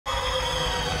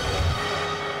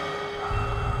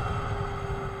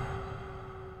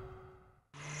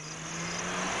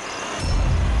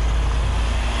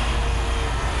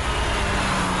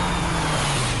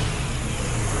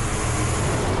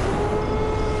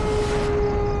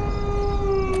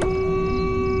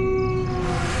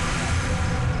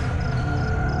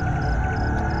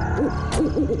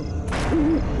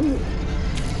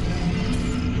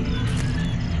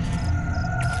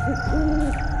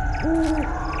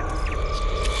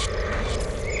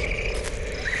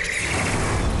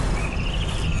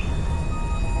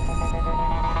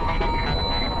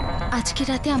আজকে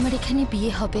রাতে আমার এখানে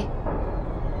বিয়ে হবে,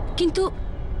 কিন্তু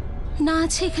না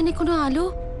আছে এখানে কোনো আলো,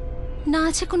 না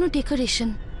আছে কোনো ডেকোরেশন।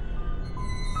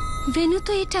 ভেন্যু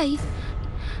তো এটাই,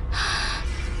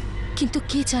 কিন্তু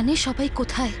কে জানে সবাই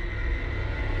কোথায়?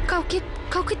 কাউকে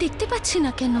কাউকে দেখতে পাচ্ছি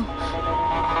না কেন?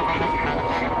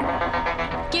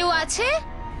 কেউ আছে?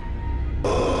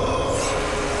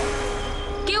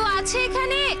 কেউ আছে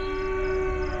এখানে?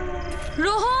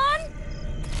 রোহন,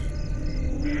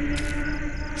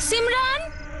 সিমরান,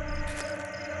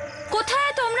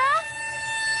 কোথায় তোমরা?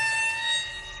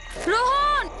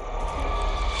 রোহন,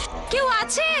 কেউ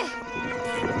আছে?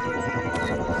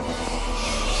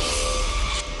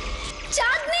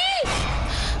 চাঁদনি,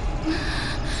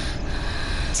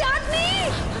 চাঁদনি,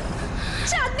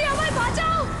 চাঁদনি আমায়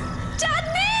বাঁচাও!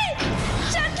 চাঁদনি,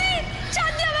 চাঁদনি,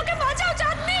 চাঁদনি আমাকে বাঁচাও!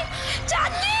 চাঁদনি,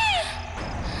 চাঁদনি,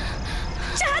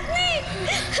 চাঁদনি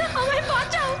আমায়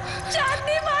বাঁচাও!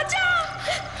 চাঁদনি বাঁচাও!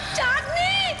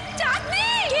 চাঁদনি, চাঁদনি,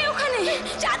 কে ওখানে?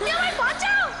 চাঁদনি আমায়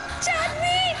বাঁচাও!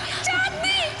 চাঁদনি,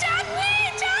 চাঁদনি, চাঁদনি,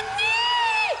 চাঁদনি,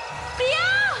 প্রিয়া,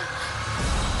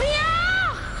 প্রিয়া,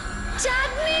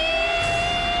 চাঁদনি,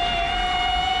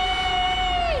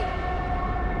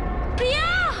 প্রিয়া,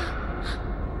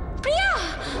 প্রিয়া,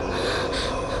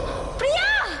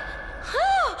 প্রিয়া,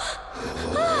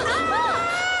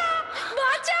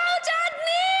 বাঁচাও!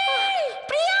 চাঁদনি,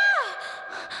 প্রিয়া,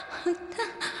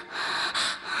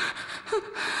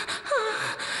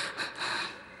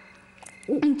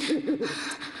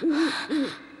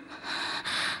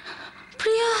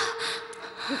 প্রিয়া,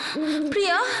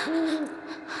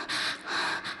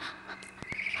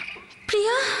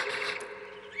 প্রিয়া,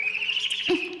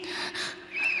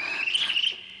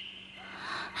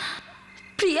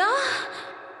 প্রিয়া,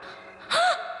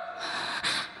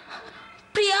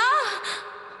 প্রিয়া,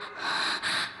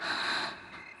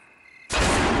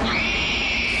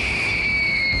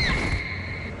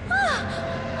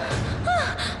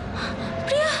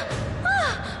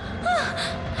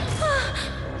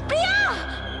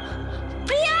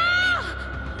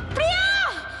 প্রিয়া,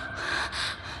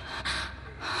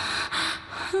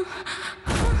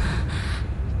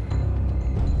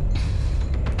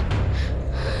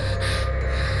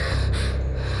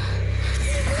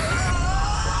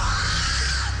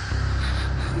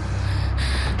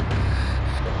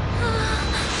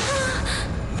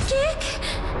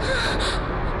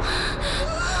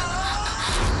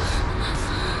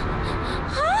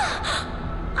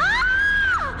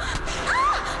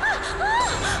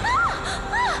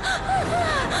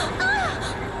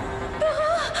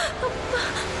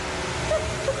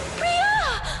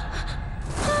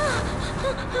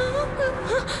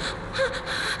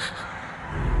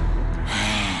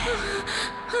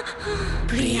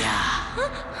 প্রিয়া,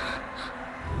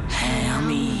 হ্যাঁ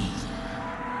আমি।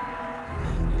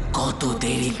 কত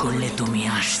দেরি করলে তুমি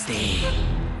আসতে?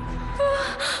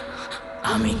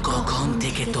 আমি কখন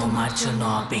থেকে তোমার জন্য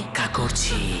অপেক্ষা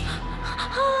করছি।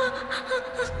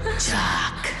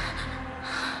 যাক,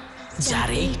 যার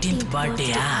 18th বার্থডে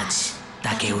আজ,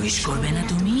 তাকে উইশ করবে না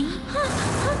তুমি?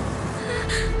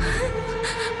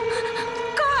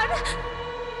 কার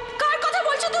কার কথা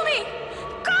বলছো তুমি?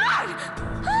 কার?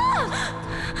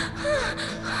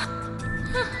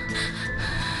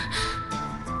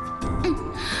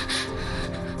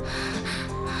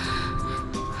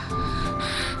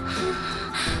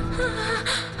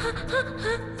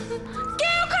 কে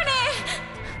ওখানে?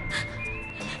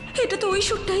 এটা তো ওই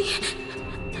সুরটাই।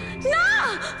 না,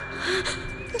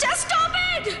 just stop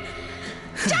it,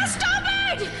 just stop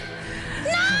it,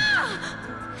 না!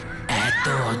 এত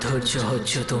অধৈর্য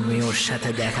হচ্ছ তুমি ওর সাথে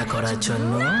দেখা করার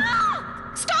জন্য?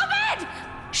 Stop it!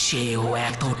 সেও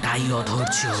এতটাই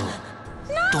অধৈর্য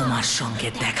তোমার সঙ্গে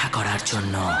দেখা করার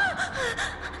জন্য,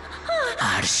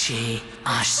 আর সে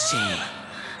আসছে।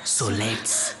 So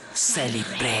let's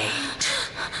celebrate.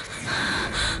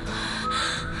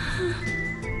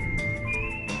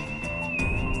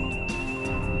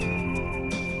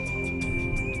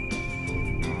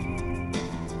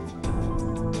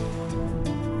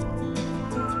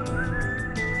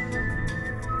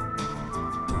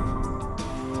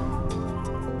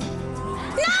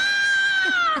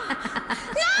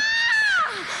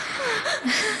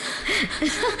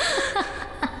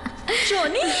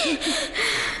 Sony!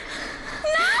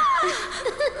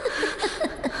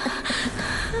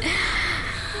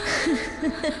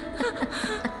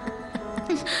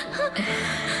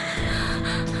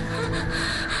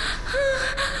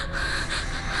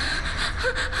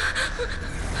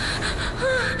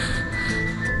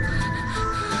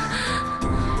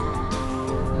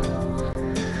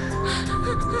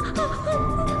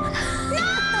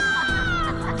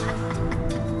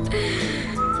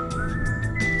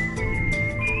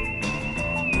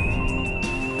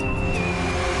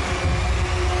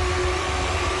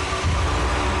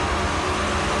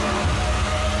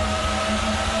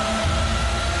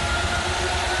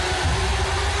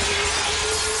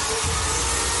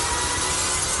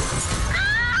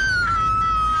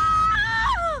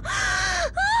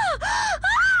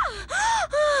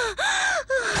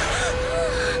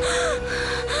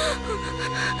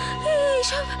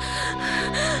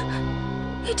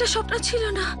 স্বপ্ন ছিল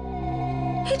না,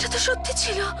 এটা তো সত্যি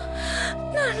ছিল।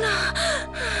 না না,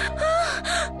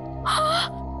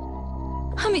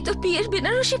 আমি তো বিয়ের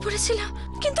বেনারসি পরেছিলাম,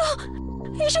 কিন্তু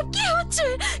এসব কি হচ্ছে,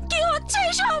 কি হচ্ছে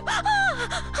এসব?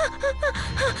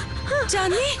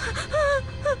 চাঁদনি,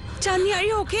 চাঁদনি আর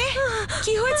ইউ ওকে?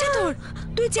 কি হয়েছে তোর?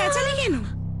 তুই চেঁচালি কেন?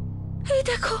 এই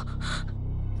দেখো,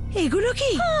 এগুলো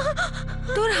কি?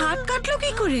 তোর হাত কাটলো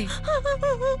কি করে?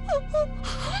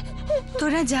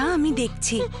 তোরা যা, আমি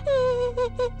দেখছি।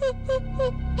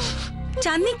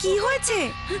 চাঁদনি, কি হয়েছে?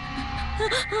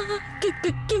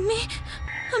 কিম্মি,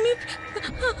 আমি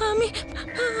আমি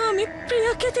আমি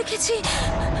প্রিয়াকে দেখেছি।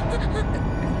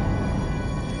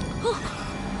 ও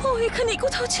ও এখানে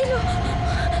কোথাও ছিল।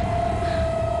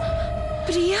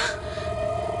 প্রিয়া?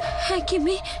 হ্যাঁ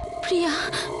কিম্মি, প্রিয়া।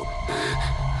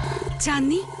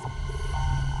 চাঁদনি,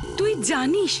 তুই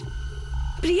জানিস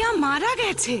প্রিয়া মারা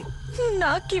গেছে?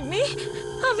 না কিম্মি,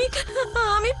 আমি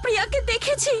আমি প্রিয়াকে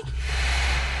দেখেছি।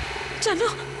 জানো,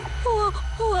 ও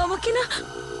ও আমাকে না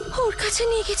ওর কাছে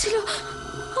নিয়ে গেছিল,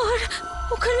 আর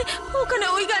ওখানে ওখানে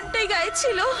ওই গানটাই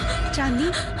গাইছিল। চাঁদনি,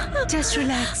 just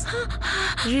relax,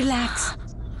 relax,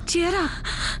 cheer up.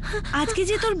 আজকে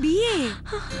যে তোর বিয়ে,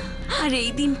 আর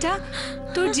এই দিনটা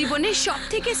তোর জীবনের সব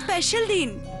থেকে স্পেশাল দিন।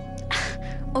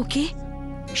 ওকে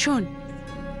শোন,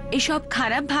 এসব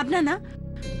খারাপ ভাবনা না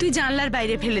তুই জানলার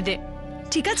বাইরে ফেলে দে,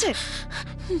 ঠিক আছে?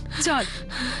 চল,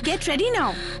 গেট রেডি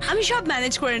নাও, আমি সব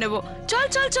ম্যানেজ করে নেব। চল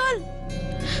চল চল।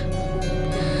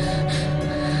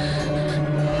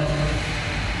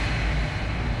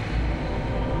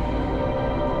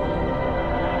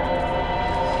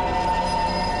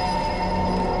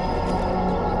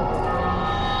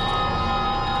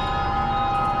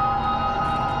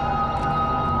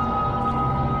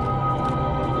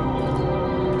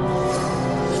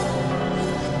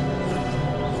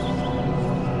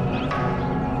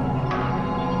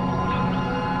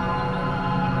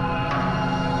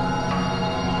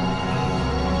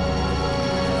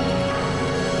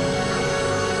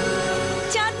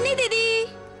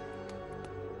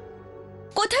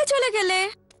 কোথায় চলে গেলে?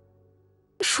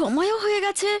 সময়ও হয়ে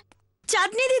গেছে।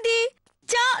 চাঁদনি দিদি,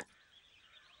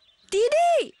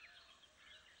 দিদি,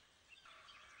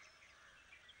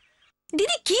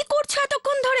 দিদি কি করছো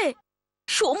এতক্ষণ ধরে?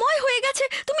 সময় হয়ে গেছে,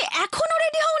 তুমি এখনো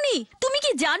রেডি হওনি? তুমি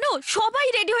কি জানো সবাই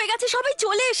রেডি হয়ে গেছে, সবাই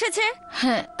চলে এসেছে।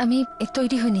 হ্যাঁ, আমি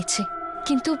তৈরি হয়ে নিচ্ছি,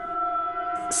 কিন্তু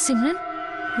সিমরান,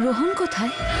 রোহন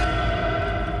কোথায়?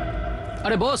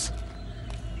 আরে বস,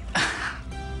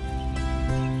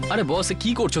 আরে বস,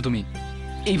 কি করছো তুমি?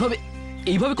 এইভাবে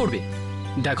এইভাবে করবে?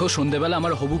 দেখো, সন্ধ্যেবেলা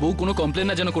আমার হবু বউ কোনো কমপ্লেন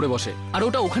না যেন করে বসে। আর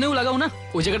ওটা ওখানেও লাগাও না,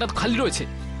 ওই জায়গাটা তো খালি রয়েছে।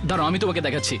 দাঁড়াও, আমি তোমাকে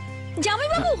দেখাচ্ছি। জামাই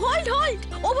বাবু, হোল্ড হোল্ড,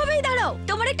 ওভাবেই দাঁড়াও,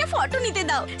 তোমার একটা ফটো নিতে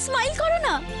দাও, স্মাইল করো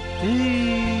না।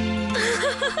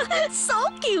 So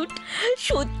cute.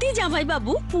 সত্যি জামাই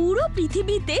বাবু, পুরো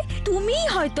পৃথিবীতে তুমিই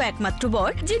হয়তো একমাত্র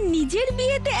বর যে নিজের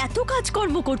বিয়েতে এত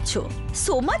কাজকর্ম করছো।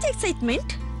 So much excitement.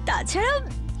 তাছাড়া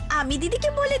আমি দিদিকে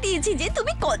বলে দিয়েছি যে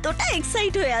তুমি কতটা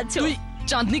এক্সাইট হয়ে আছো।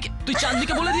 তুই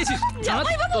চাঁদনিকে বলে দিয়েছিস?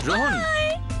 জামাই বাবু, রোহন,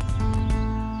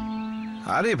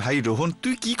 আরে ভাই রোহন,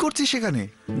 তুই কি করছিস সেখানে?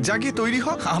 জাগে তৈরি হ,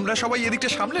 আমরা সবাই এদিকটা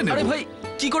সামলে নেব। আরে ভাই,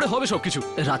 কি করে হবে সবকিছু?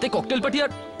 রাতে ককটেল পার্টি,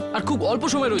 আর খুব অল্প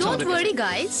সময় রয়েছে ডোন্ট আমাদের কাছে। ওয়ারি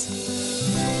গাইস,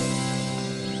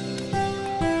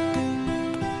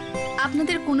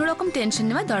 আপনাদের কোনো রকম টেনশন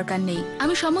নেওয়ার দরকার নেই,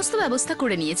 আমি সমস্ত ব্যবস্থা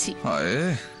করে নিয়েছি। আরে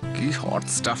কি হট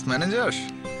স্টাফ ম্যানেজার!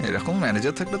 এরকম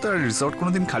ম্যানেজার থাকলে তো আর রিসর্ট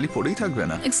কোনোদিন খালি পড়েই থাকবে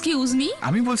না। এক্সকিউজ মি,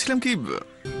 আমি বলছিলাম কি,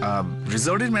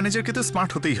 রিসর্টের ম্যানেজারকে তো স্মার্ট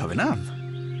হতেই হবে না?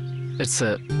 It's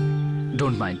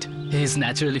don't mind, he is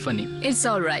naturally funny. It's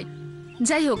alright.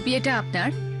 যাই হোক, বিয়েটা আপনার,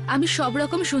 আমি সব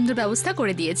রকম সুন্দর ব্যবস্থা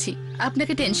করে দিয়েছি,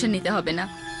 আপনাকে টেনশন নিতে হবে না।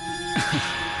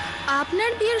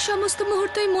 আপনার বিয়ের সমস্ত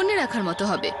মুহূর্তই মনে রাখার মতো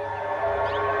হবে,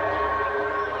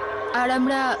 আর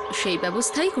আমরা সেই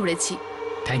ব্যবস্থাই করেছি।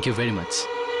 Thank you very much.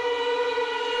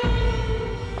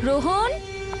 Rohan,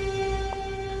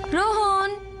 Rohan,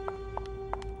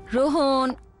 Rohan,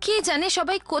 কে জানে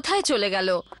সবাই কোথায় চলে গেল?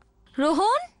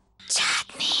 রোহন,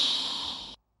 চাঁদনি,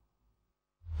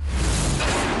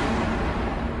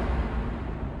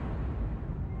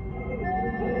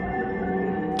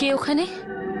 কে ওখানে?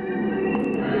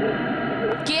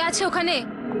 কে আছে ওখানে?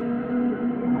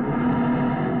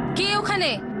 কে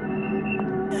ওখানে?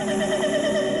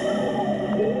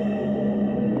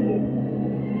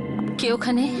 কে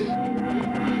ওখানে?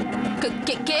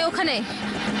 কে ওখানে?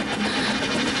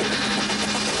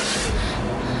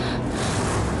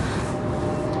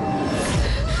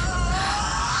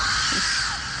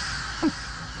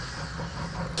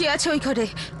 কে আছে ওই ঘরে?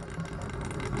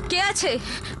 কে আছে?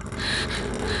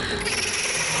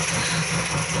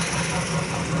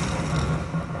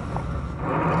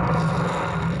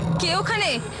 ওখানে?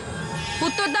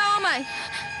 উত্তর দাও আমায়।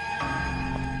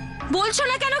 বলছো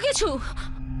না কেন কিছু?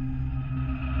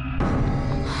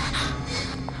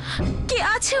 কে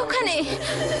আছে ওখানে?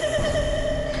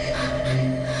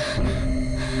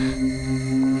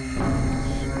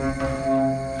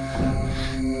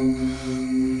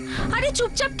 আরে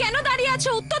চুপচাপ কেন দাঁড়িয়ে আছো?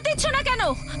 উত্তর দিচ্ছ না কেন?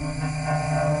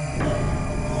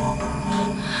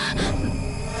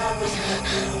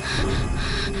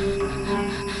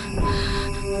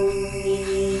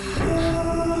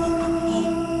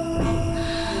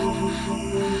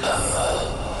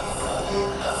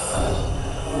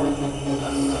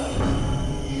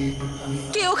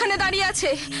 কে ওখানে দাঁড়িয়ে আছে?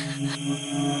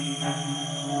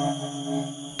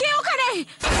 কে ওখানে?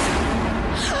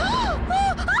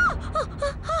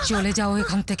 চলে যাও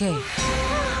এখান থেকে,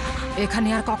 এখানে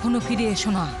আর কখনো ফিরে এসো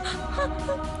না।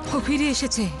 ও ফিরে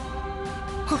এসেছে,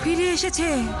 ও ফিরে এসেছে,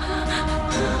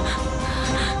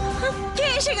 কে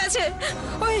এসে গেছে?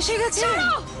 ও এসে গেছে।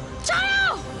 ছাড়ো! ছাড়ো!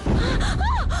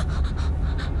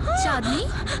 চাঁদনি,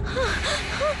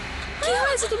 কি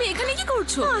হয়েছে? তুমি এখানে কি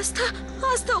করছো? আস্থা,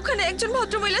 আস্থা, ওখানে একজন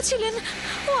ভদ্রমহিলা ছিলেন।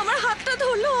 ও আমার হাতটা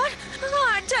ধরলো আর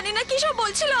আর জানি না কি সব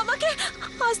বলছিল আমাকে।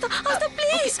 আস্থা, আস্থা,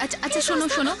 প্লিজ। আচ্ছা আচ্ছা, শোনো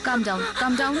শোনো, কাম ডাউন,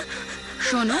 কাম ডাউন।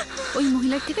 শোনো, ওই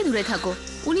মহিলার থেকে দূরে থাকো।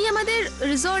 উনি আমাদের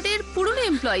রিসর্টের পুরনো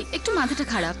এমপ্লয়ি, একটু মাথাটা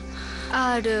খারাপ।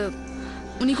 আর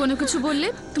উনি কোনো কিছু বললে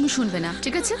তুমি শুনবে না,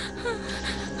 ঠিক আছে?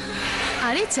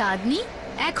 আরে চাঁদনি,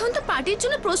 এখন তো পার্টির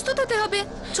জন্য প্রস্তুত হতে হবে।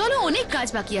 চলো, অনেক কাজ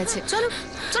বাকি আছে। চলো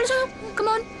চলো চলো, কাম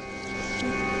অন।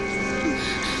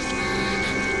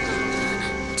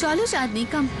 চলো চাঁদনি,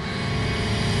 কাম।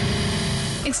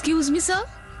 এক্সকিউজ মি স্যার,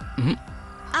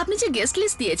 আপনি যে গেস্ট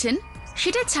লিস্ট দিয়েছেন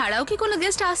সেটা ছাড়াও কি কোনো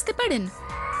গেস্ট আসতে পারেন?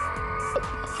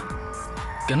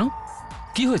 কেন,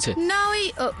 কি হয়েছে? না, ওই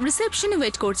রিসেপশনে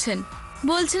ওয়েট করছেন,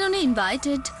 বলছেন উনি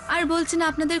ইনভাইটেড, আর বলছেন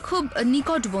আপনাদের খুব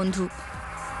নিকট বন্ধু।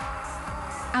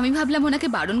 আমি ভাবলাম ওনাকে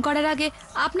বারণ করার আগে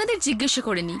আপনাদের জিজ্ঞাসা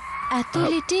করে নি। এত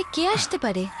লেটে কে আসতে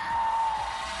পারে?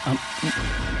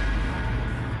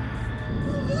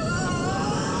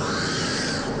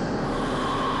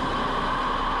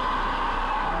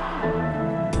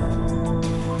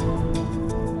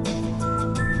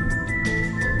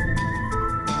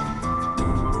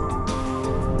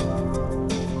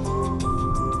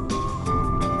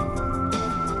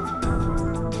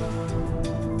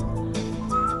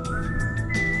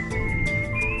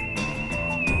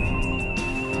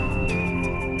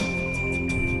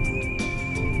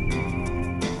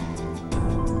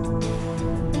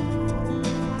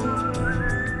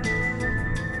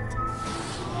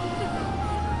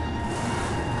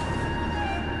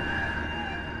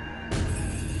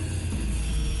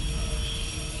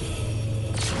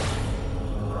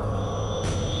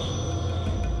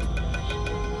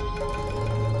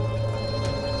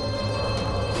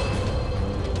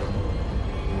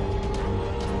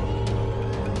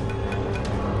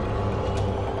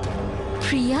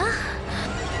 প্রিয়া,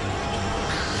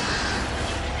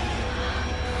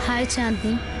 হাই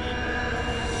চাঁদনি,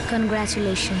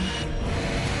 কনগ্রাচুলেশন।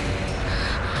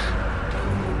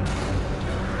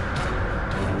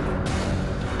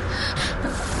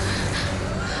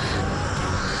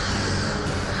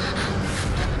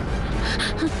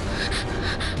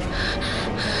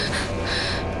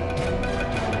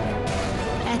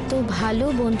 এত ভালো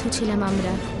বন্ধু ছিলাম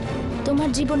আমরা। তোমার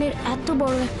জীবনের এত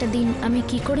বড় একটা দিন আমি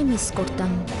কি করে মিস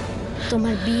করতাম।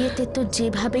 তোমার বিয়েতে তো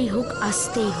যেভাবেই হোক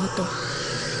আসতেই হতো,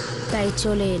 তাই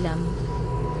চলে এলাম।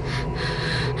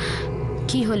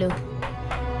 কি হলো,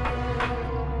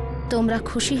 তোমরা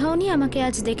খুশি হওনি আমাকে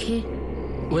আজ দেখে?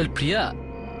 ওয়েল প্রিয়া,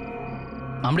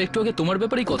 আমরা একটু আগে তোমার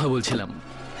ব্যাপারেই কথা বলছিলাম।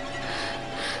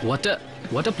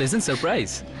 What a pleasant surprise.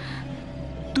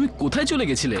 তুমি কোথায় চলে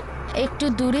গেছিলে? একটু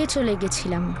দূরে চলে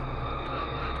গেছিলাম,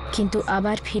 কিন্তু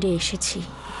আবার ফিরে এসেছি।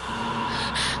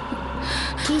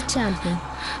 কি চাঁদনি,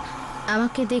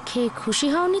 আমাকে দেখে খুশি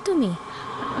হওনি তুমি?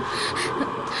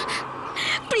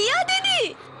 প্রিয়া দিদি,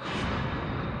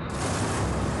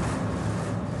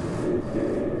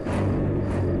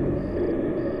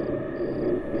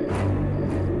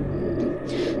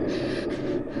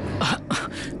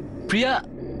 প্রিয়া,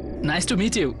 nice to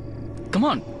meet you. Come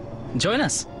on, join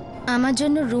us. আমার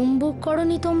জন্য রুম বুক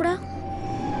করনি তোমরা?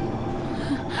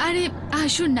 আরে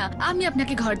আসুন না, আমি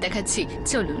আপনাকে ঘর দেখাচ্ছি,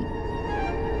 চলুন।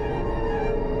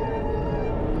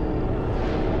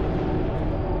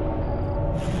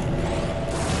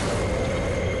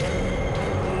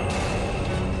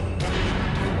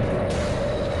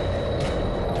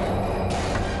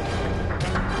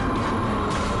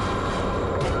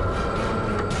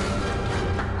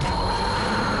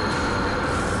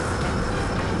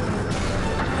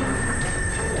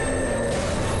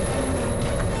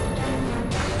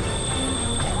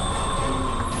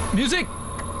 মিউজিক।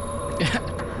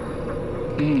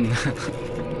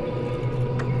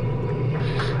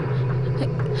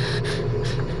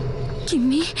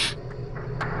 কিম্মি,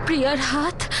 প্রিয়ার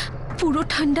হাত পুরো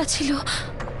ঠান্ডা ছিল,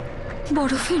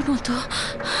 বরফের মতো।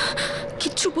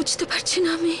 কিচ্ছু বুঝতে পারছি না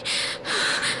আমি।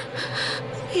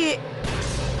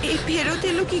 এ ফেরত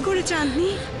এলো কি করে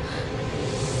চাঁদনি?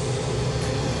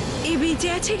 এ বেঁচে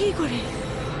আছে কি করে?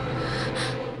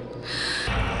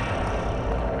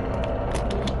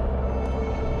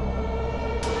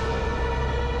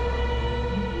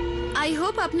 আই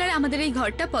হোপ আপনার আমাদের এই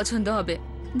ঘরটা পছন্দ হবে।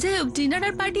 যাই হোক, ডিনার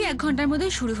আর পার্টি 1 ঘন্টার মধ্যে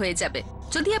শুরু হয়ে যাবে।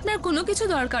 যদি আপনার কোনো কিছু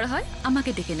দরকার হয় আমাকে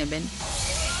ডেকে নেবেন।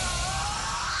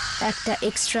 একটা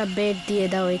এক্সট্রা বেড দিয়ে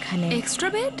দাও এখানে। Extra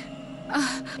bed?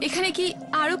 এখানে কি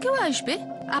আরো কেউ আসবে?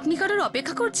 আপনি কারোর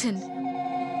অপেক্ষা করছেন?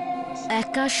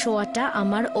 একা শোয়াটা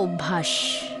আমার অভ্যাস।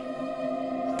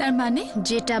 তার মানে?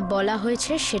 যেটা বলা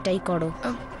হয়েছে সেটাই করো।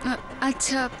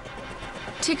 আচ্ছা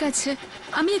ঠিক আছে,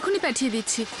 আমি এখনই পাঠিয়ে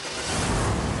দিচ্ছি।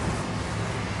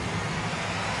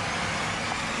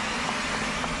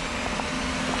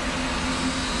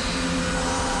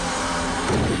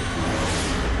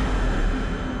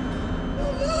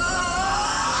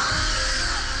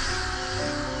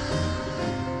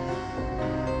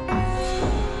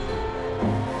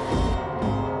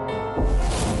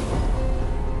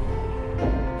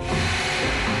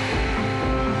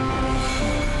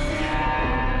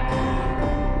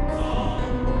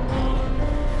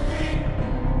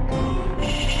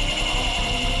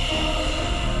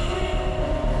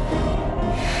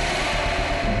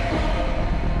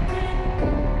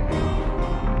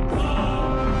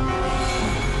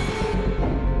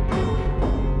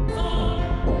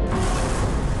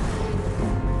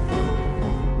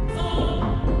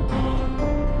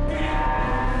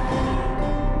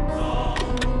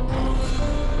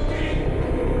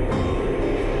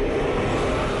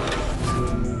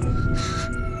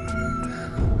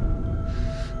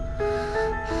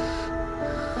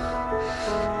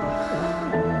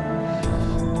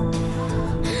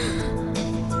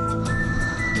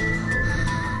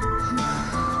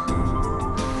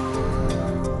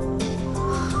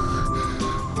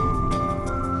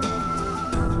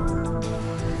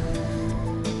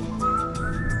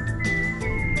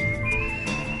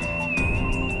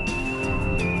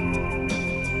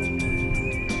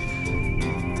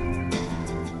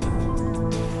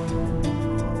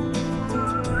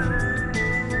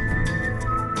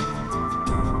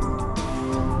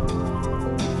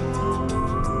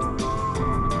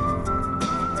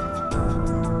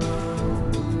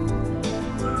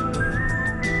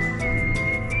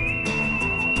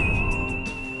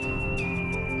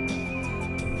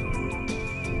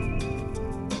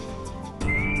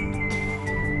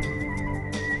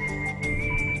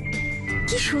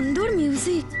 কি সুন্দর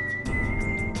মিউজিক,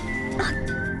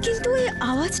 কিন্তু এই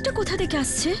আওয়াজটা কোথা থেকে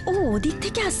আসছে? ও ওদিক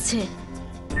থেকে আসছে।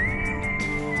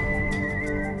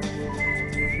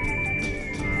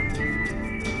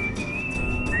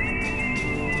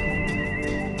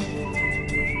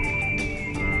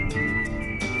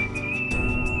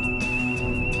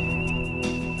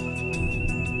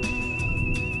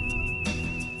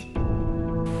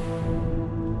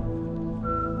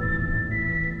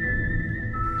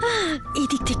 এই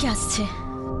দিক থেকে আসছে।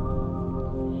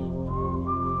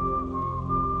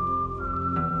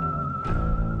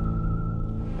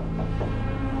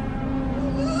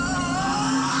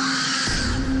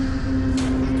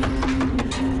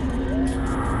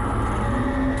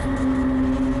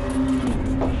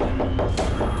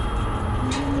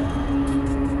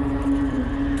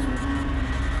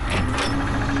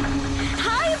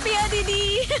 হাই প্রিয়া দিদি।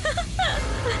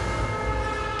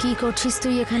 কি করছিস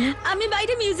তুই এখানে? আমি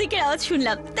বাইরে মিউজিকের আওয়াজ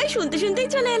শুনলাম, তাই শুনতে শুনতেই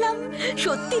চলে এলাম।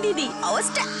 সত্যি দিদি,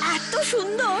 আওয়াজটা এত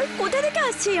সুন্দর। কোথা থেকে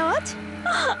আসছে এই আওয়াজ?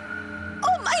 ও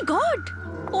মাই গড,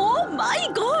 ও মাই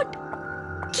গড,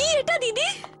 কি এটা দিদি?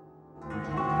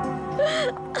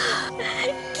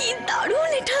 কি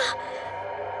দারুণ এটা।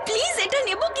 প্লিজ এটা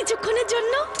নেব কিছুক্ষণের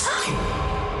জন্য।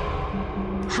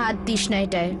 হাত দিস না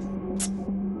এটায়।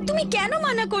 তুমি কেন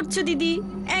মানা করছো দিদি?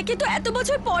 একে তো এত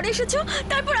বছর পর এসেছো,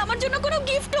 তারপর আমার জন্য কোনো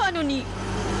গিফটও আনোনি।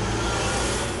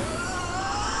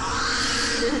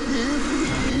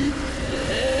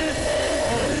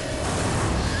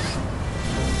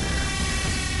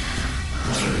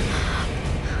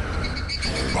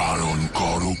 বারণ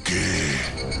করো কে?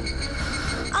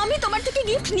 আমি তোমার থেকে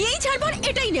গিফট নিয়েই ছাড়বো, আর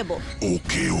এটাই নেব।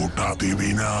 ওকে ওটা দেবে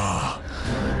না।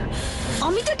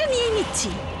 আমি তো এটা নিয়েই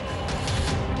নিচ্ছি।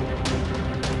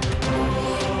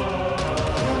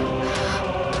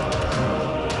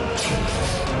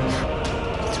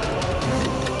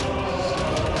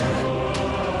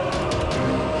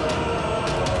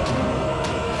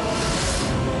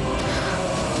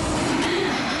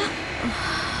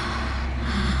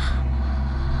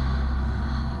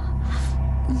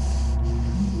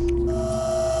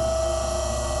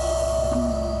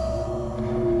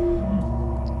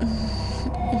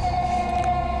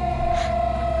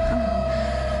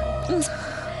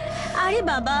 আরে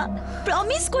বাবা,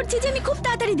 প্রমিস করছি যে আমি খুব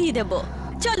তাড়াতাড়ি দিয়ে দেব।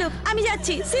 চলো আমি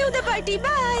যাচ্ছি, C you the party,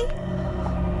 by.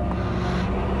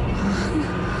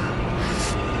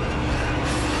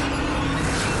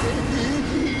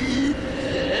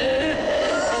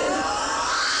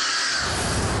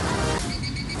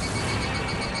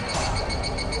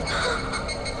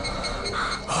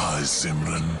 High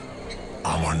Simran,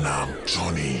 আমার নাম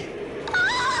জনি।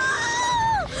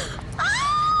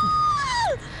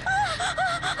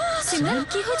 সিমরান,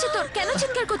 কি হয়েছে তোর? কেন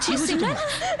চিৎকার করছিস সিমরান?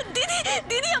 দিদি,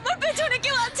 দিদি আমার পেছনে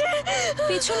কেউ আছে।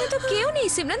 পেছনে তো কেউ নেই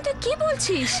সিমরান, তুই কি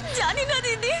বলছিস? জানি না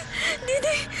দিদি,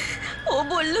 দিদি ও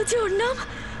বলল যে ওর নাম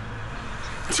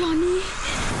জনি।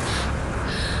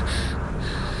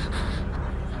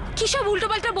 কি সব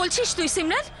উল্টোপাল্টা বলছিস তুই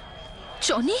সিমরান?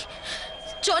 জনি,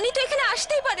 জনি তো এখানে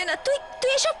আসতেই পারে না। তুই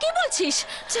তুই এসব কি বলছিস?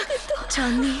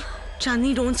 চাঁদনি,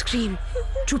 চাঁদনি ডোন্ট স্ক্রিম,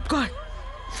 চুপ কর।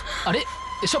 আরে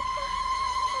এসব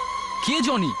কে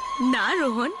জনি? না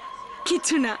রোহন,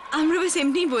 কিচ্ছু না, আমরা বেশ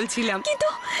এমনিই বলছিলাম। কিন্তু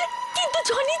কিন্তু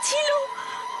জনি ছিল,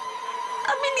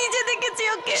 আমি নিজে দেখেছি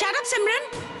ওকে। শাট আপ সিমরন,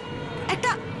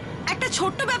 একটা একটা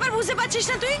ছোট্ট ব্যাপার বুঝতে পারছিস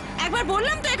না তুই? একবার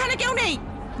বললাম তো এখানে কেউ নেই,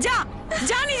 যা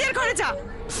যা নিজের ঘরে যা।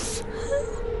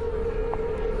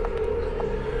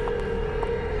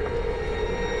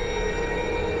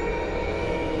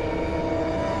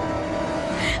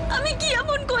 আমি কি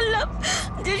এমন করলাম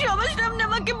যে সবার সামনে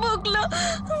আমাকে বকলো?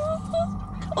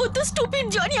 ও তো স্টুপিড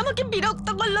জনি আমাকে বিরক্ত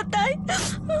করলো, তাই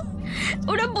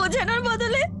ওরা বোঝানোর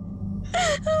বদলে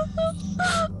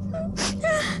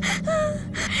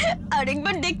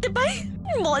আরেকবার দেখতে পাই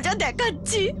মজা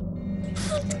দেখাচ্ছি।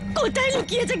 কোথায়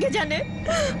লুকিয়েছে কে জানে?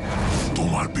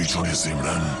 তোমার পিছনে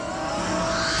সিমরন।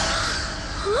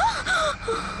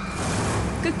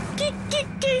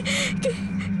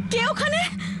 কে ওখানে?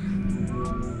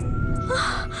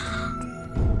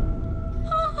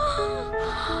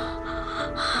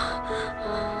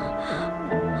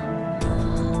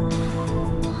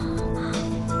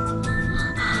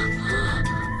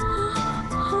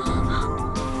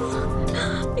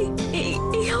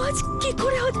 এই আওয়াজ কি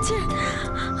করে হচ্ছে?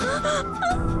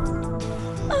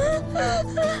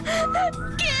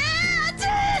 কে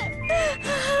আছে?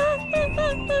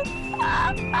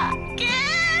 কে?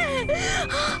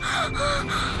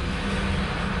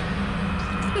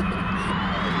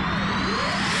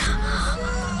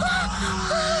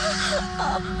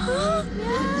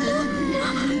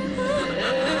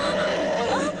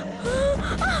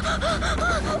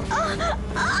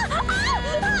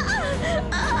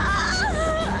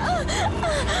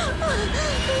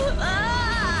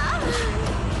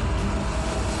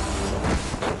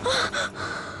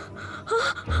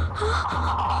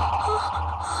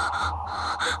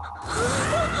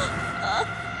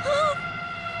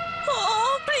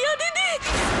 প্রিয়া দিদি,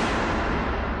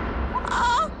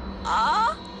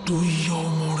 তুইও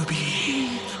মরবি,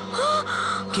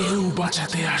 কেউ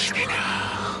বাঁচাতে আসবে না,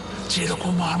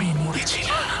 যেরকম আমি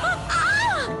মরেছিলাম।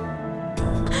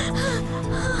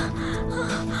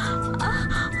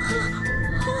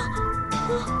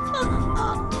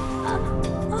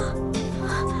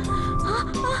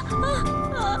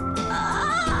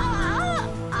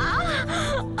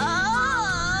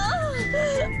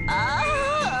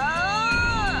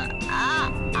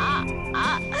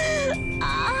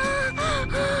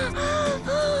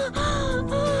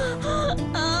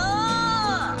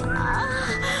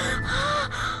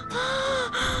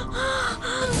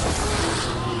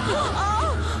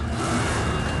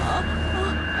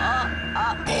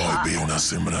 ভয় পেও না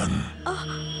সিমরন,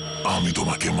 আমি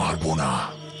তোমাকে মারবো না।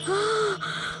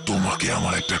 তোমাকে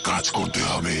আমার একটা কাজ করতে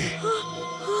হবে,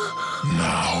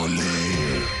 না হলে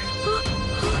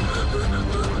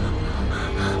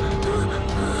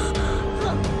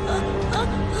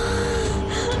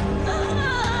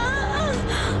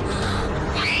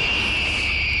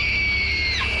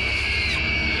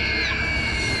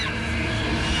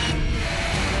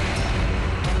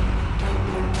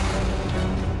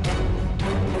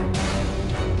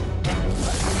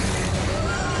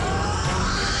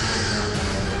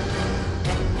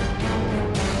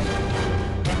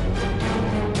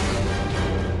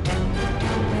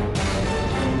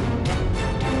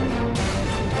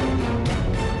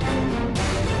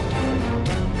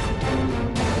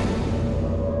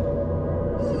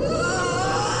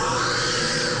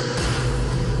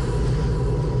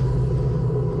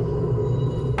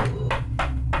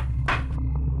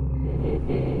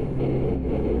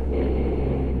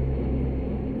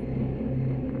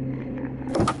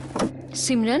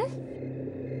সিমরন,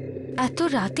 এত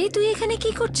রাতে তুই এখানে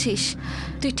কি করছিস?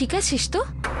 তুই ঠিক আছিস তো?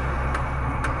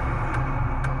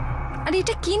 আর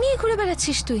এটা কি নিয়ে ঘুরে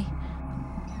বেড়াচ্ছিস তুই?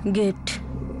 Gift,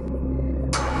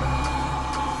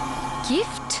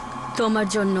 gift? তোমার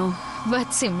জন্য। বাট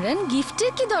সিমরান,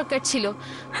 গিফটের কি দরকার ছিল?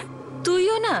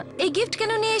 তুইও না এই গিফট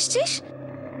কেন নিয়ে এসেছিস?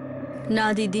 না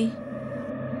দিদি,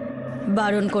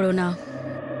 বারণ করো না,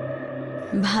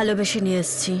 ভালোবেসে নিয়ে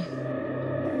এসেছি।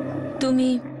 তুমি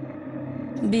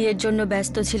বিয়ের জন্য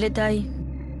ব্যস্ত ছিলে তাই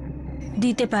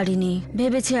দিতে পারিনি,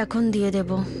 ভেবেছি এখন দিয়ে দেব।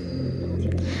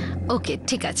 ওকে,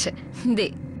 ঠিক আছে, দে।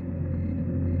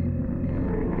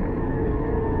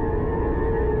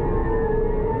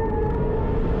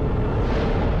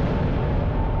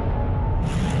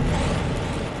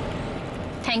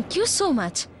 Thank you so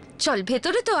much. চল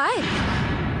ভেতরে তো আয়।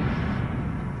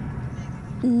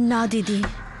 না দিদি,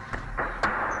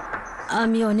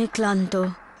 আমি অনেক ক্লান্ত,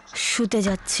 শুতে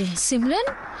যাচ্ছি। সিমরান,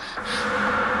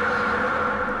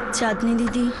 চাঁদনি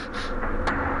দিদি,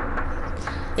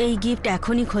 এই গিফট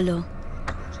এখনই খোলো,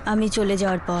 আমি চলে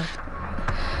যাওয়ার পর।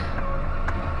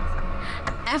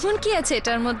 এমন কি আছে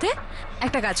এটার মধ্যে?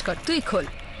 একটা কাজ কর, তুই খোল।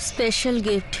 স্পেশাল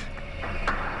গিফট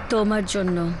তোমার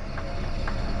জন্য,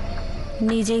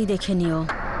 নিজেই দেখে নিও।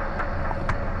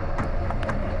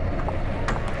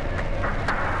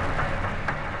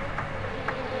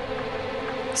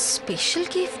 Special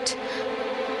gift?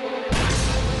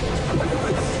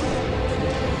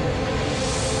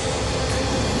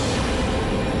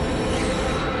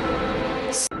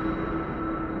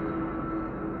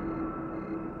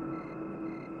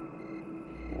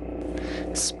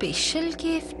 Special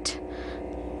gift?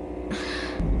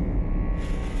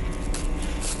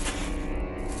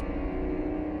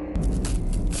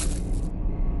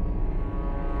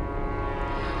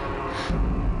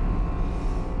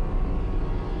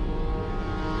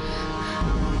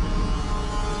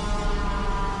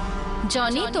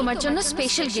 Johnny, তোমার জন্য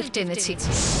স্পেশাল গিফট এনেছি।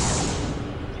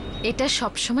 এটা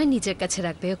সব সময় নিজের কাছে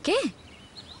রাখবে, ওকে?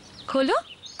 খোলো।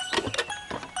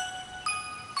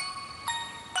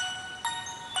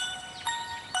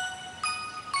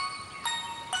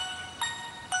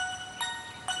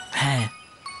 হ্যাঁ,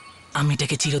 আমি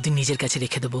এটাকে চিরদিন নিজের কাছে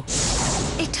রেখে দেবো।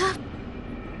 এটা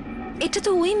এটা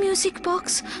তো ওই মিউজিক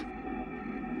বক্স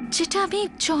যেটা আমি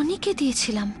জনিকে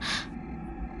দিয়েছিলাম,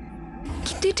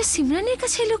 কিন্তু এটা সিমরানের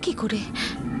কাছে এলো কি করে?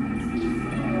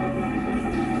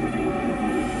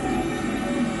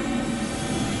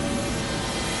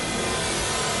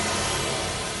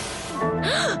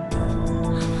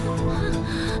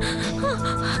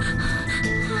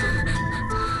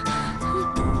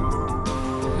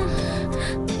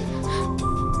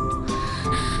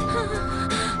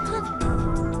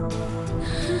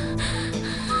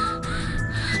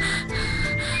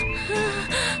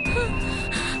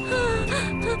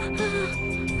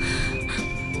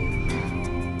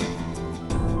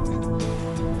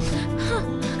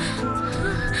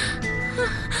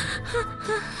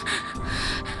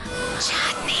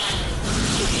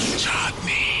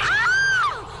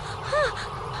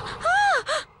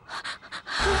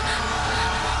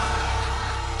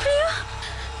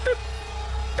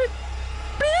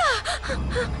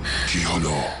 কি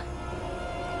হলো?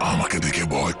 আমাকে দেখে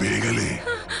ভয় পেয়ে গেলে?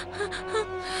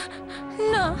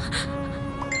 না,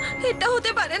 এটা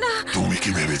হতে পারে না। তুমি কি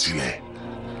ভেবেছিলে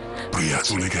প্রিয়া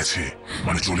চলে গেছে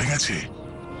মানে চলে গেছে,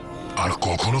 আর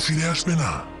কখনো ফিরে আসবে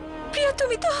না? প্রিয়া,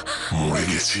 তুমি তো মরে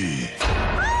গেছি।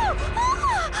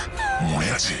 মনে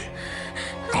আছে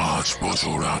 5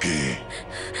 বছর আগে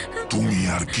তুমি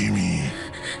আর কিমি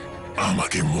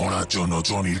আমাকে মরার জন্য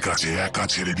জনির কাছে একা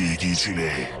ছেড়ে দিয়ে গিয়েছিলে,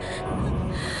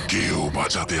 কেউ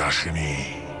বাঁচাতে আসেনি,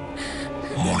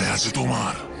 মনে আছে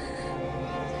তোমার?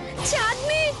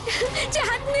 চাঁদনি,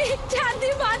 চাঁদনি, চাঁদনি,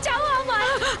 বাঁচাও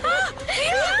আমায়।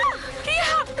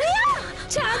 প্রিয়া, প্রিয়া,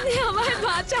 চাঁদনি, আমায়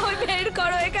বাঁচাও, বের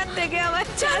করো এখান থেকে আমার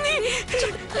চাঁদনি।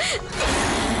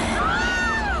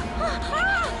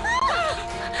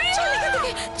 চল এখান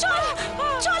থেকে, চল,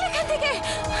 চল এখান থেকে।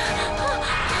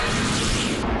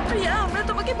 প্রিয়া, আমরা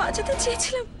তোমাকে বাঁচাতে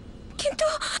চেয়েছিলাম, কিন্তু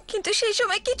কিন্তু সেই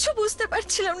সময় কিছু বুঝতে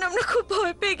পারছিলাম না, আমরা খুব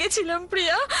ভয় পেয়ে গেছিলাম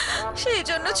প্রিয়া, সেই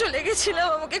জন্য চলে গেছিলাম,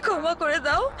 আমাকে ক্ষমা করে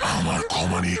দাও। আমার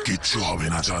ক্ষমা নিয়ে কিচ্ছু হবে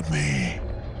না চাঁদনি,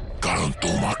 কারণ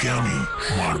তোমাকে আমি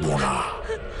মারবো না,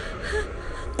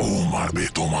 ও মারবে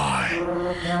তোমায়।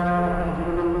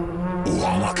 ও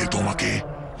আমাকে তোমাকে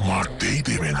মারতেই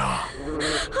দেবে না।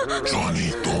 জনি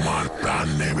তোমার প্রাণ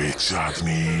নেবে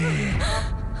চাঁদনি।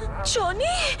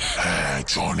 জনি? হ্যাঁ,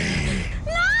 জনি।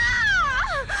 না,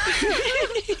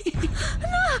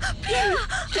 প্রিয়া।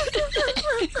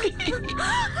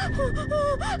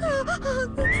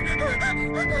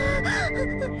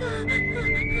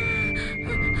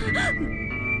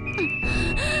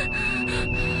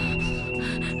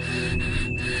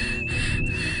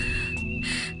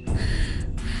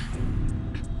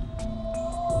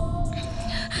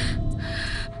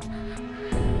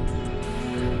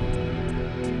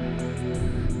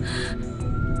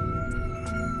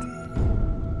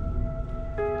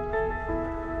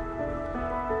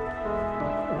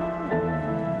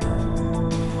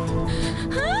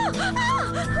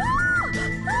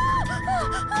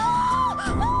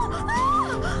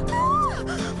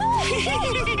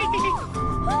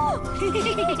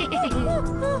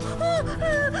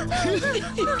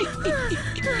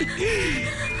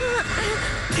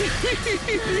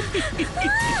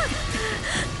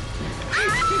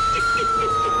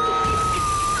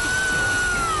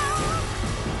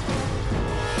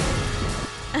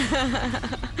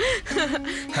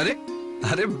 আরে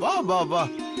আরে বাহ বাহ বাহ,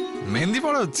 মেহেন্দি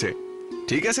পড়া হচ্ছে।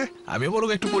 ঠিক আছে, আমি বরং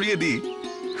একটু পরিয়ে দিই।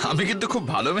 আমি কিন্তু খুব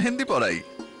ভালো মেহেন্দি পড়াই।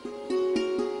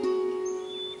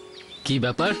 কি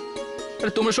ব্যাপার?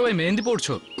 আরে তোমরা সবাই মেহেন্দি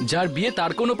পড়ছো, যার বিয়ে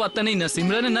তার কোনো পাত্তা নেই, না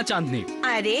সিমরানের না চাঁদনির।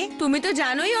 আরে তুমি তো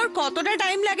জানোই ওর কতটা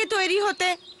টাইম লাগে তৈরি হতে।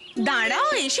 দাঁড়াও,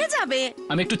 এসে যাবে।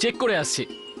 আমি একটু চেক করে আসছি।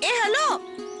 এ হ্যালো,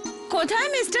 কোথায়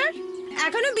মিস্টার?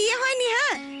 এখনো বিয়ে হয়নি?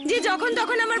 হ্যাঁ, যে যখন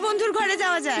তখন আমার বন্ধুর ঘরে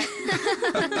যাওয়া যায়।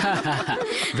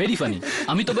 Very funny.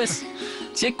 আমি তো বেশ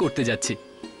চেক করতে যাচ্ছি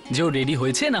যে ও রেডি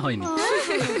হয়েছে না হয়নি।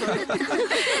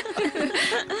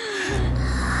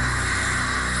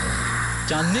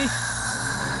 চাঁদনি,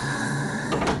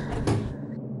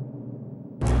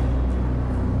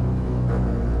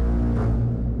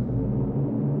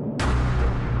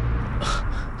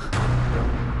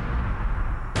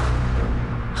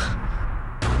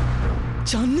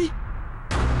 চাঁদনি,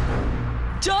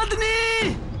 চাঁদনি!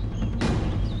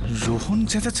 রোহন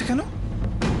চেঁচাচ্ছে কেন?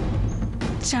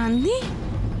 চাঁদনি,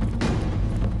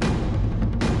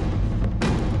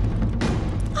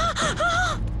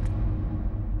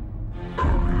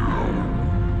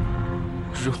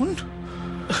 রোহন,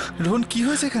 রোহন কি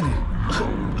হয়েছে এখানে?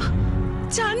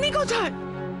 চাঁদনি কোথায়?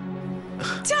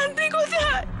 চাঁদনি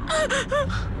কোথায়?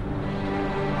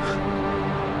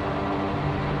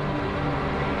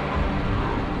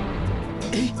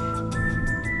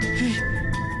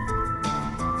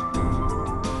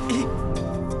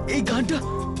 এই গানটা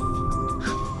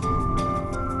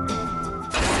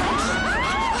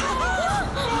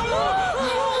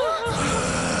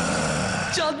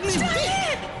চাঁদনি,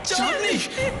 চাঁদনি!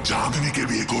 চাঁদনিকে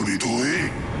বিয়ে করবি তুই?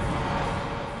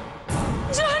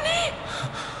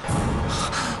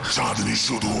 চাঁদনি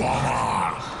শুধু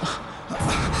আমার,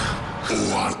 ও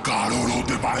আর কারোর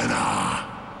হতে পারে না।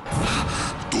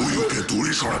 তুই ওকে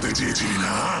দূরে সরাতে চেয়েছিলি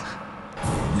না?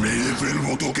 মেরে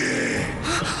ফেলবো তোকে,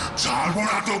 ছাড়বো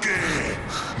না তোকে,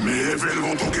 মেরে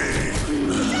ফেলবো তোকে।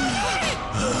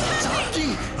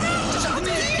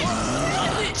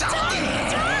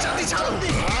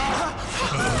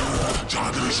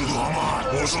 চাঁদনি শুধু আমার,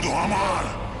 ও শুধু আমার।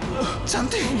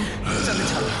 চাঁদনি, চাঁদনি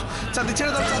ছাড়ো, চাঁদনি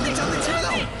ছেড়ে দাও, চাঁদনি, চাঁদনি ছেড়ে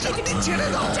দাও, চাঁদনি ছেড়ে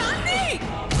দাও। চাঁদনি,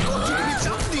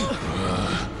 চাঁদনি,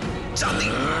 চাঁদনি,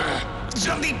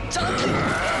 চাঁদনি, চাঁদনি।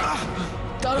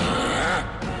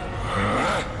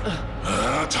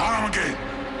 ছাড় আমাকে,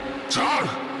 ছাড়,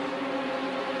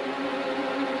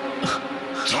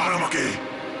 ছাড় আমাকে,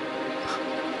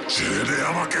 ছেড়ে দে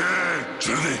আমাকে,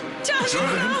 ছেড়ে দে, ছেড়ে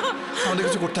দে। আমাদের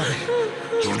কিছু করতে হবে।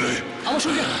 ছেড়ে দে, আমার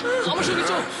সঙ্গে, আমার সঙ্গে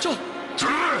চল, চল।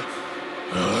 ছেড়ে দে,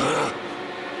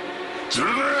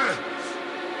 ছেড়ে দে,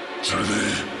 ছেড়ে দে,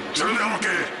 ছেড়ে দে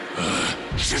আমাকে,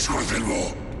 শেষ করে ফেলবো।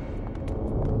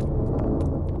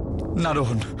 না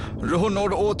রোহন, রোহন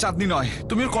ও চাঁদনি নয়।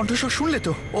 তুমি ওর কণ্ঠস্বর শুনলে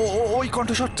তো? ওই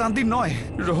কণ্ঠস্বর চাঁদনির নয়।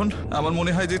 রোহন, আমার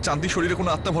মনে হয় যে চাঁদনির শরীরে কোনো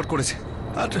আত্মা ভর করেছে,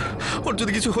 আর ওর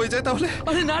যদি কিছু হয়ে যায় তাহলে।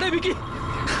 আরে না রে বিকি,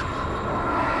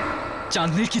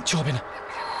 চাঁদনির কিচ্ছু হবে না।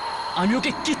 আমি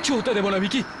ওকে কিচ্ছু হতে দেবো না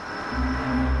বিকি।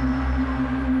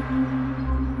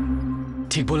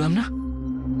 ঠিক বললাম না?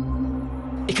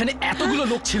 এখানে এতগুলো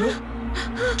লোক ছিল,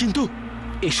 কিন্তু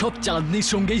এসব চাঁদনির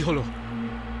সঙ্গেই হলো।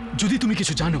 যদি তুমি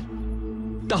কিছু জানো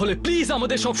তাহলে প্লিজ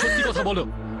আমাদের সব সত্যি কথা বলো।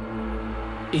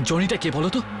 এই জনিটা কে বলো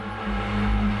তো?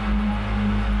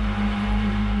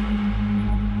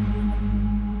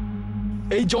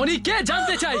 এই জনি কে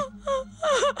জানতে চাই।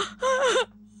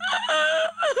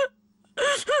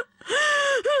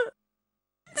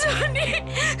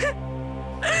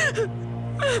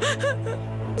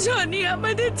 জনি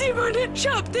আমাদের জীবনের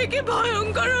সব থেকে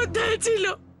ভয়ঙ্কর অধ্যায় ছিল,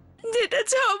 যেটা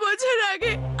 6 বছর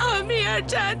আগে আমি আর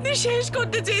চাঁদনি শেষ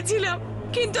করতে চেয়েছিলাম,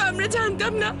 কিন্তু আমরা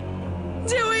জানতাম না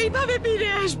যে ও এইভাবে ফিরে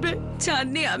আসবে।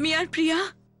 চাঁদনি, আমি আর প্রিয়া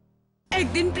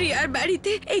একদিন প্রিয়ার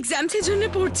বাড়িতে এক্সামসের জন্য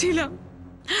পড়ছিলাম,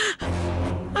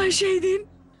 আর সেই দিন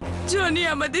জনি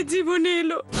আমাদের জীবনে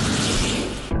এলো।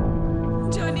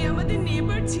 জনি আমাদের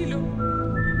নেবার ছিল,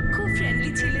 খুব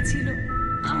ফ্রেন্ডলি ছেলে ছিল।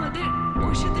 আমাদের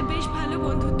ওর সাথে বেশ ভালো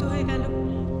বন্ধুত্ব হয়ে গেল।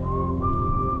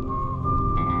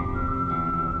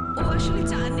 ও আসলে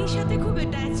চাঁদনির সাথে খুব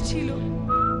অ্যাটাচ ছিল।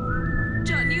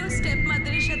 জনিও স্টেপ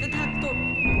মাদারের সাথে থাকতো।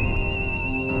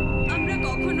 আমরা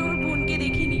কখনো ওর বোনকে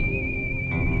দেখিনি,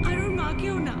 আর ওর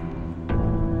মাকেও না।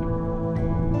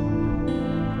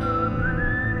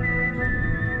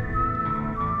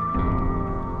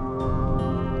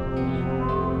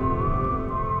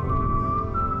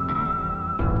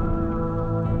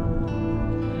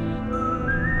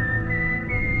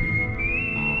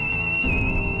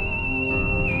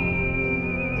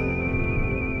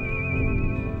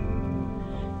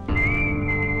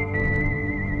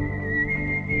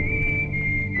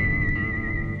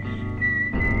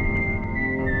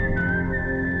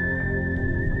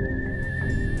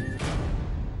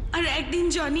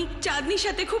 জনি চাঁদনির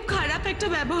সাথে খুব খারাপ একটা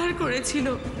ব্যবহার করেছিল।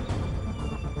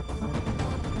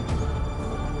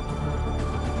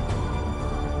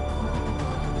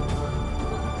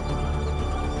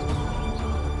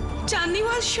 চাঁদনি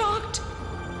ওয়াজ শকড,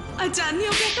 আর চাঁদনি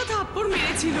ওকে একটা থাপ্পড়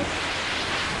মেরেছিল।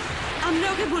 আমরা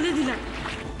ওকে বলে দিলাম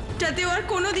যাতে ও আর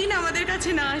কোনোদিন আমাদের কাছে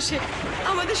না আসে,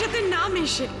 আমাদের সাথে না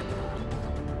মেশে।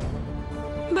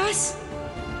 বাস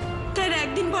তার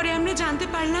একদিন পরে আমরা জানতে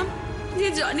পারলাম যে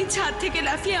জনি ছাদ থেকে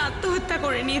লাফিয়ে আত্মহত্যা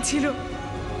করে নিয়েছিল।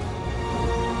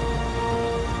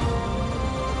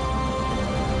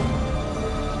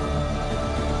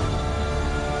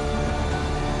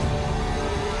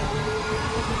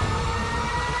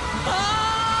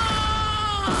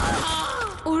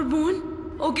 ওর বোন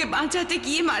ওকে বাঁচাতে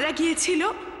গিয়ে মারা গিয়েছিল,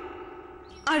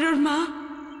 আর ওর মা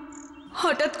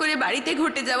হঠাৎ করে বাড়িতে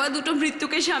ঘটে যাওয়া দুটো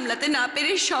মৃত্যুকে সামলাতে না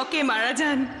পেরে শকে মারা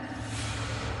যান।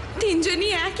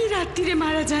 তিনজনই একই রাত্রিরে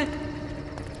মারা যান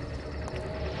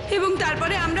এবং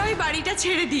তারপরে আমরা ওই বাড়িটা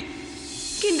ছেড়ে দিই।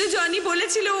 কিন্তু জনি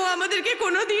বলেছিল ও আমাদেরকে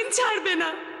কোনোদিন ছাড়বে না,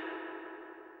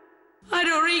 আর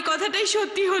ওর এই কথাটাই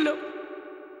সত্যি হলো।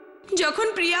 যখন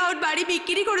প্রিয়া ওর বাড়ি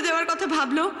বিক্রি করে দেওয়ার কথা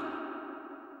ভাবলো,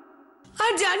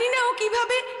 আর জানি না ও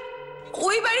কিভাবে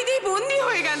ওই বাড়িতেই বন্দি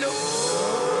হয়ে গেল।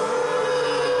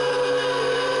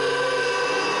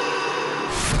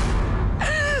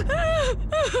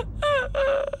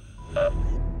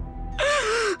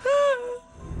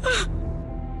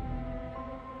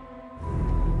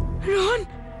 রোহন,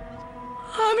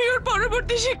 আমি ওর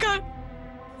পরবর্তী শিকার।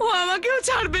 ও আমাকেও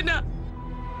ছাড়বে না,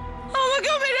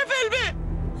 আমাকেও মেরে ফেলবে।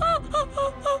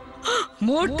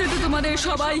 মরতে তো তোমাদের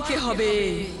সবাইকে হবে।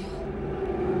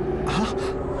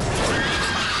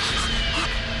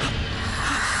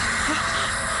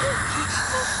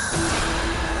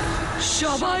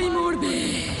 সবাই মরবে।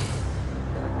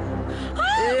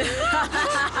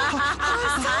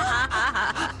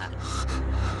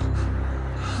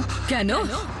 কেন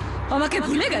আমাকে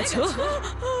ভুলে গেছো?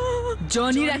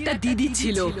 জনির একটা দিদি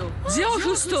ছিল যে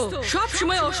অসুস্থ, সব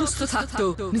সময় অসুস্থ থাকতো,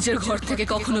 নিজের ঘর থেকে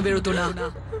কখনো বেরোতো না,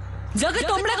 যাকে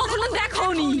তোমরা কখনো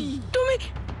দেখোনি। তুমি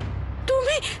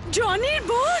তুমি জনির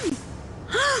বোন?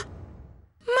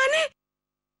 মানে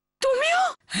তুমিও?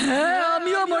 হ্যাঁ,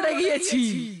 আমিও মরে গিয়েছি।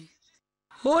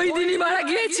 ওই দিনই মারা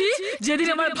গিয়েছি যেদিন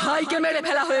আমার ভাইকে মেরে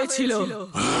ফেলা হয়েছিল।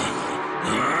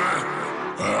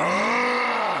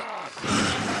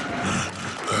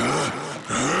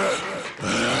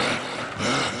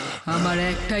 আমার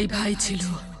একটাই ভাই ছিল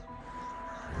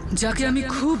যাকে আমি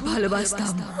খুব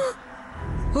ভালোবাসতাম।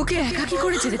 ওকে একাকী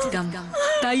করে ছেড়ে দিতাম,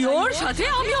 তাই ওর সাথে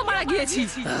আমিও মারা গিয়েছি।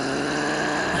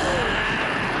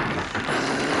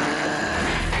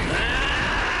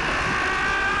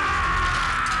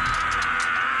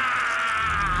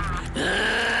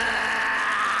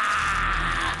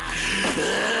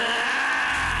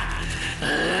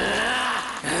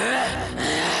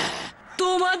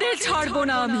 তোমাদের ছাড়বো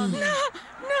না আমি।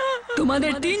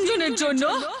 তোমাদের তিনজনের জন্য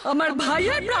আমার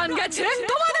ভাইয়ের প্রাণ গেছে,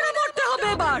 তোমাদেরও মরতে হবে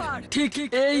এবার, ঠিক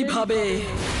এইভাবে।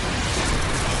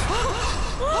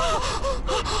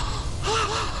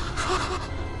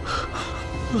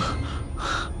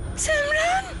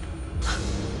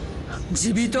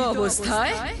 জীবিত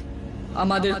অবস্থায়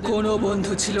আমাদের কোনো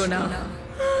বন্ধু ছিল না।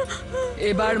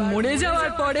 এবার মরে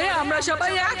যাওয়ার পরে আমরা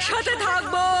সবাই একসাথে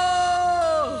থাকবো।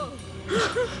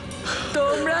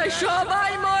 তোমরা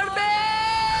সবাই মরবে।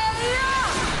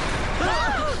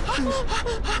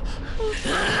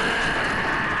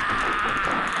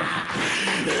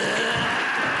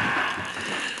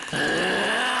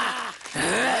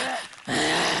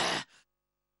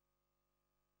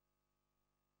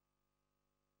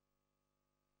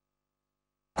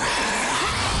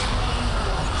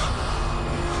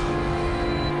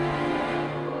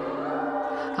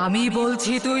 আমি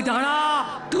বলছি তুই দাঁড়া,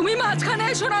 তুমি মাঝখানে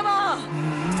এসো না মা।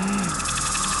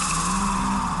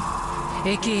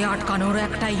 একে আটকানোর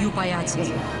একটাই উপায় আছে,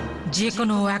 যে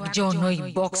কোনো একজন ওই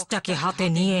বক্সটাকে হাতে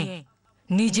নিয়ে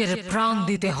নিজের প্রাণ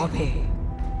দিতে হবে।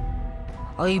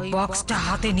 ওই বক্সটা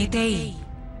হাতে নিতেই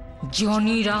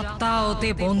জনির আত্মা ওতে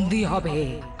বন্দী হবে,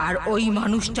 আর ওই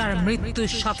মানুষটার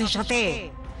মৃত্যুর সাথে সাথে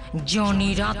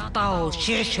জনির আত্মাও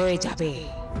শেষ হয়ে যাবে।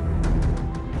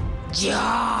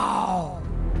 যাও।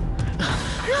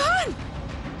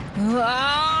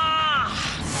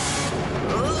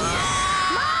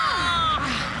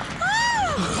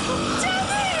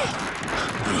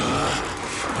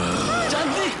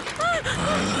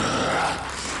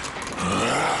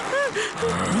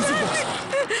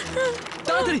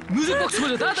 তাড়াতাড়ি মিউজিক বক্স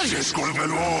খোঁজো, তাড়াতাড়ি। শেষ করে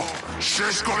ফেলবো,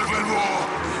 শেষ করে ফেলবো।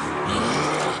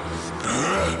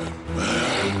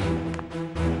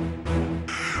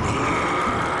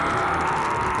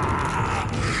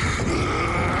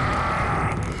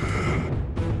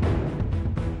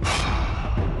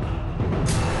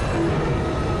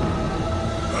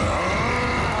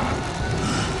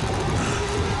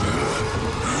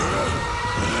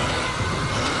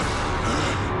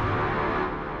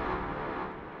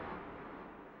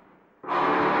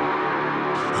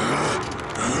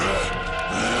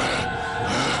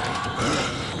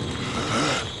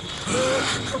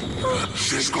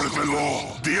 শেষ করে ফেলবো।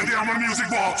 দিয়ে দে আমার মিউজিক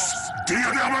বক্স, দিয়ে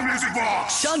দে আমার মিউজিক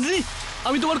বক্স। চাঁদনি,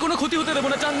 আমি তোমার কোনো ক্ষতি হতে দেবো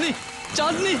না চাঁদনি।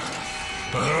 চাঁদনি,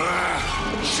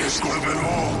 শেষ করে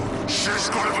ফেলবো, শেষ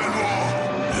করে ফেলবো।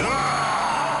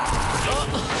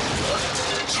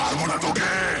 ছাড়বো না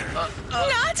তোকে।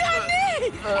 না চাঁদনি,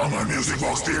 আমার মিউজিক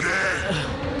বক্স দিয়ে দে।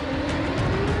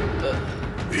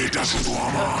 এটা শুধু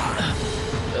আমার।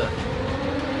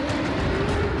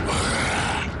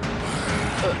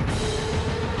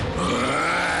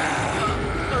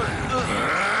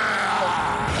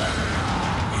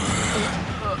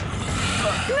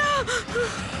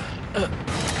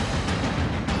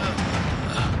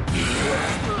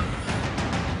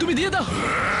 তুমি দিয়ে দাও,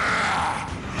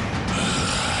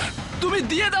 তুমি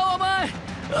দিয়ে দাও আমায়।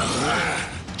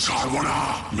 ছাড়বো না,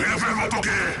 মেরে ফেলবো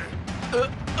তোকে।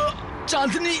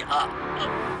 চাঁদনি,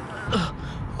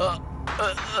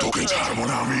 তোকে ছাড়বো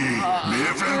না আমি,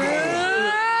 মেরে ফেলবো।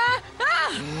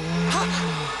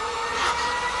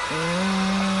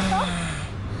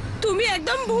 তুমি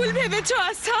একদম ভুল ভেবেছো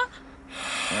আস্থা।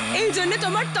 এই জন্য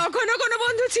তোমার তখনও কোনো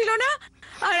বন্ধু ছিল না,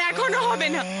 আর এখনো হবে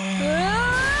না।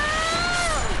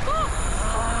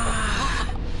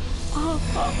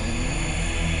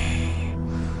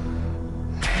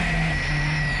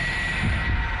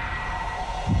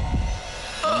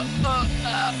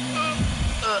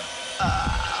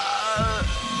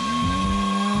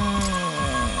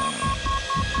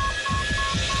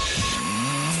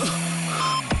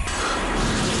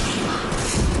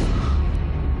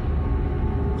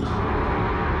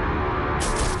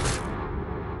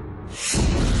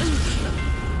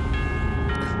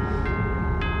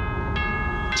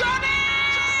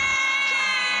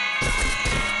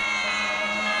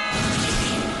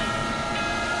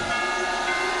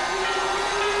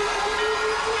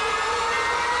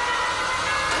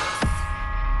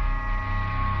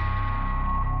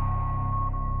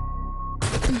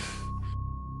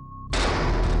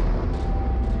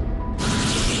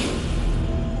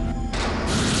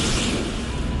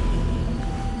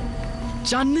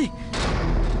 চাঁদনি,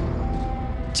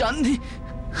 চাঁদনি,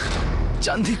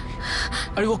 চাঁদনি,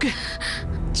 আরে ওকে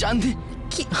চাঁদনি।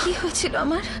 কি কি হয়েছিল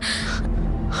আমার?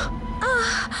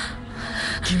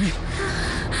 কিমি,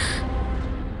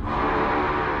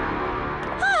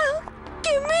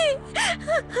 কিমি,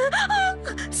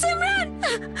 সিমরান,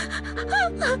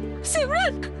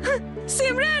 সিমরান,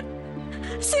 সিমরান,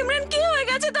 সিমরান কি হয়ে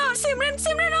গেছে তোর? সিমরান,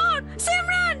 সিমরান ওঠ,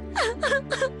 সিমরান।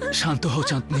 শান্ত হও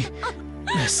চাঁদনি,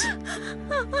 ব্যাস।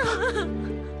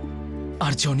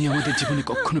 আর জনি আমাদের জীবনে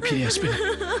কখনো ফিরে আসবে না,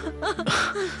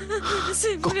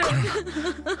 কখনো না।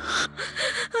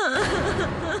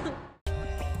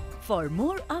 For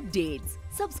more updates,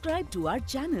 subscribe to our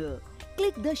channel,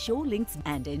 click the show links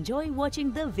and enjoy watching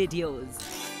the videos.